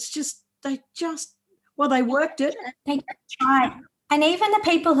true. That's just, they worked it. They tried. And even the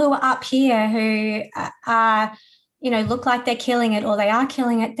people who are up here who are, you know, look like they're killing it or they are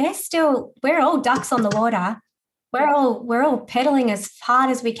killing it, we're all ducks on the water. We're all pedaling as hard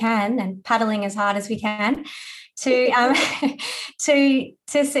as we can and paddling as hard as we can to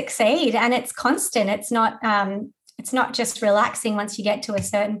succeed. And it's constant. It's not just relaxing once you get to a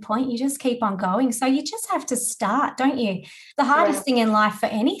certain point. You just keep on going. So you just have to start, don't you? The hardest thing in life for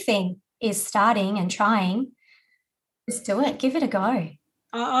anything is starting and trying. Just do it. Give it a go.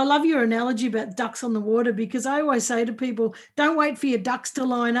 I love your analogy about ducks on the water, because I always say to people, don't wait for your ducks to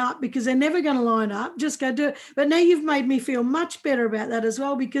line up, because they're never going to line up. Just go do it. But now you've made me feel much better about that as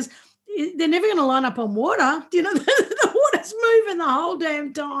well, because they're never going to line up on water. You know, the water's moving the whole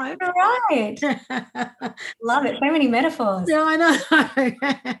damn time. Right. Love it. So many metaphors. Yeah, I know.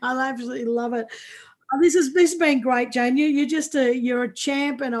 I absolutely love it. This has been great, Jane. You're a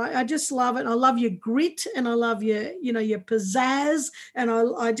champ, and I just love it. I love your grit, and I love your pizzazz, and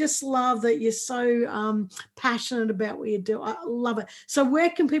I just love that you're so passionate about what you do. I love it. So where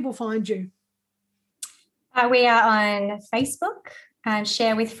can people find you? We are on Facebook and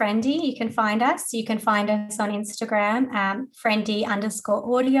Share with Friendy. You can find us. You can find us on Instagram,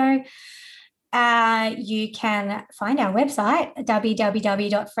 Friendy_audio. You can find our website,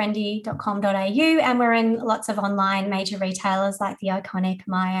 www.friendy.com.au, and we're in lots of online major retailers like The Iconic,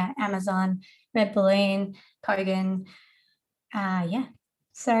 Maya, Amazon, Red Balloon, Kogan.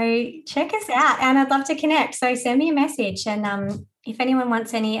 So check us out, and I'd love to connect. So send me a message, and if anyone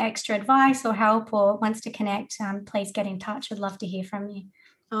wants any extra advice or help or wants to connect, please get in touch. I'd love to hear from you.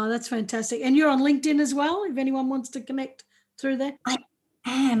 Oh, that's fantastic. And you're on LinkedIn as well, if anyone wants to connect through there?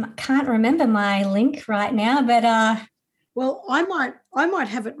 Can't remember my link right now, but well, I might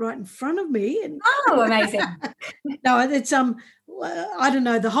have it right in front of me. Oh, amazing. No, it's I don't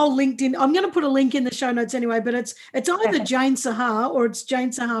know, the whole LinkedIn. I'm going to put a link in the show notes anyway, but it's either Perfect. Jane Sahar or it's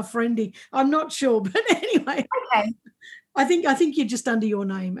Jane Sahar Friendy. I'm not sure, but anyway. Okay. I think you're just under your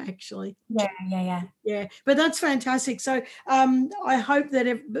name, actually. Yeah. But that's fantastic. So I hope that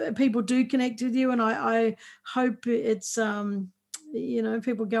if people do connect with you, and I hope it's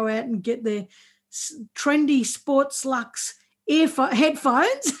people go out and get their trendy Sports Luxe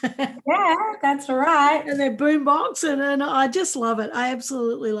headphones. Yeah, that's right. And their boombox, and I just love it. I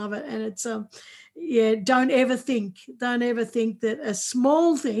absolutely love it. And it's don't ever think that a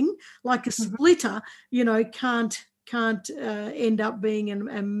small thing like a splitter, can't end up being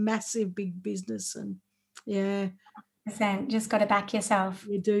a massive big business. And yeah. Just got to back yourself.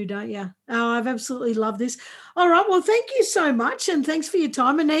 You do, don't you? Oh, I've absolutely loved this. All right. Well, thank you so much, and thanks for your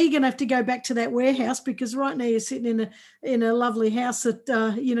time. And now you're going to have to go back to that warehouse, because right now you're sitting in a lovely house that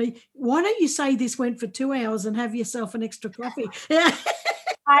why don't you say this went for 2 hours and have yourself an extra coffee? Yeah.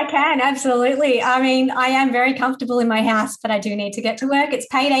 I can, absolutely. I mean, I am very comfortable in my house, but I do need to get to work. It's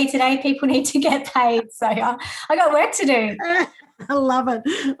payday today. People need to get paid. So I got work to do. I love it.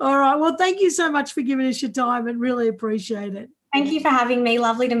 All right. Well, thank you so much for giving us your time and really appreciate it. Thank you for having me.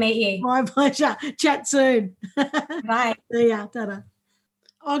 Lovely to meet you. My pleasure. Chat soon. Bye. See ya. Ta-da.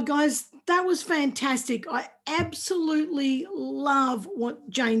 Oh, guys, that was fantastic. I absolutely love what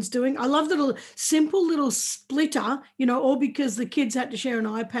Jane's doing. I love the little simple little splitter, all because the kids had to share an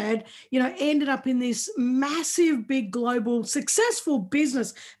iPad, ended up in this massive, big, global, successful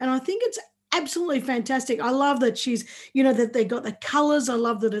business. And I think it's absolutely fantastic. I love that she's, that they got the colors. I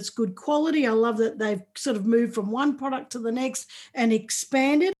love that it's good quality. I love that they've sort of moved from one product to the next and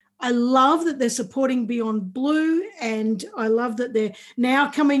expanded. I love that they're supporting Beyond Blue, and I love that they're now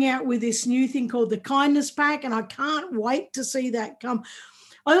coming out with this new thing called the Kindness Pack, and I can't wait to see that come.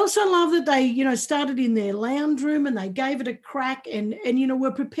 I also love that they, started in their lounge room and they gave it a crack and were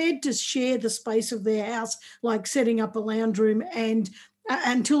prepared to share the space of their house, like setting up a lounge room and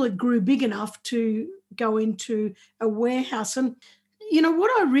until it grew big enough to go into a warehouse. And,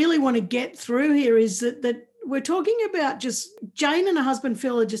 what I really want to get through here is that we're talking about just Jane and her husband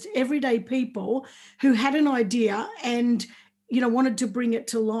Phil are just everyday people who had an idea and, wanted to bring it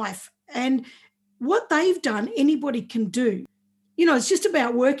to life. And what they've done, anybody can do. It's just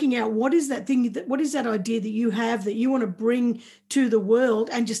about working out what is that thing, what is that idea that you have that you want to bring to the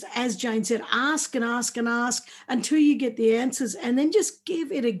world. And just, as Jane said, ask and ask and ask until you get the answers and then just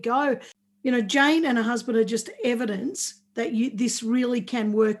give it a go. Jane and her husband are just evidence that this really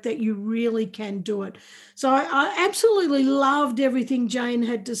can work, that you really can do it. So I absolutely loved everything Jane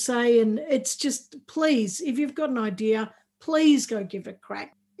had to say. And it's just, please, if you've got an idea, please go give it a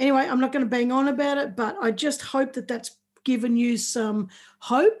crack. Anyway, I'm not going to bang on about it, but I just hope that that's given you some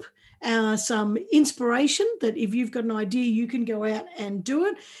hope, some inspiration that if you've got an idea, you can go out and do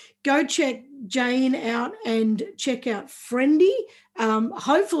it. Go check Jane out and check out Friendly.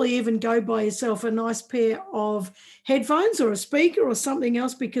 Hopefully even go buy yourself a nice pair of headphones or a speaker or something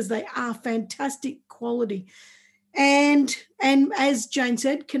else because they are fantastic quality. And as Jane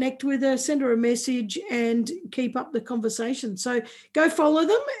said, connect with her, send her a message and keep up the conversation. So go follow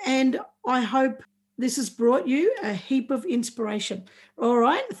them, and I hope this has brought you a heap of inspiration. All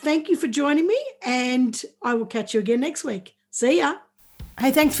right. Thank you for joining me, and I will catch you again next week. See ya.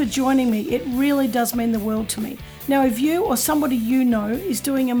 Hey, thanks for joining me. It really does mean the world to me. Now, if you or somebody you know is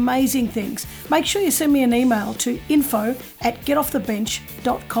doing amazing things, make sure you send me an email to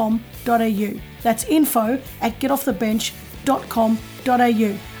info@getoffthebench.com.au. That's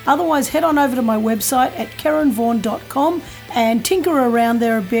info@getoffthebench.com.au. Otherwise, head on over to my website at karenvaughan.com and tinker around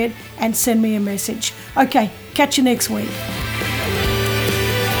there a bit and send me a message. Okay, catch you next week.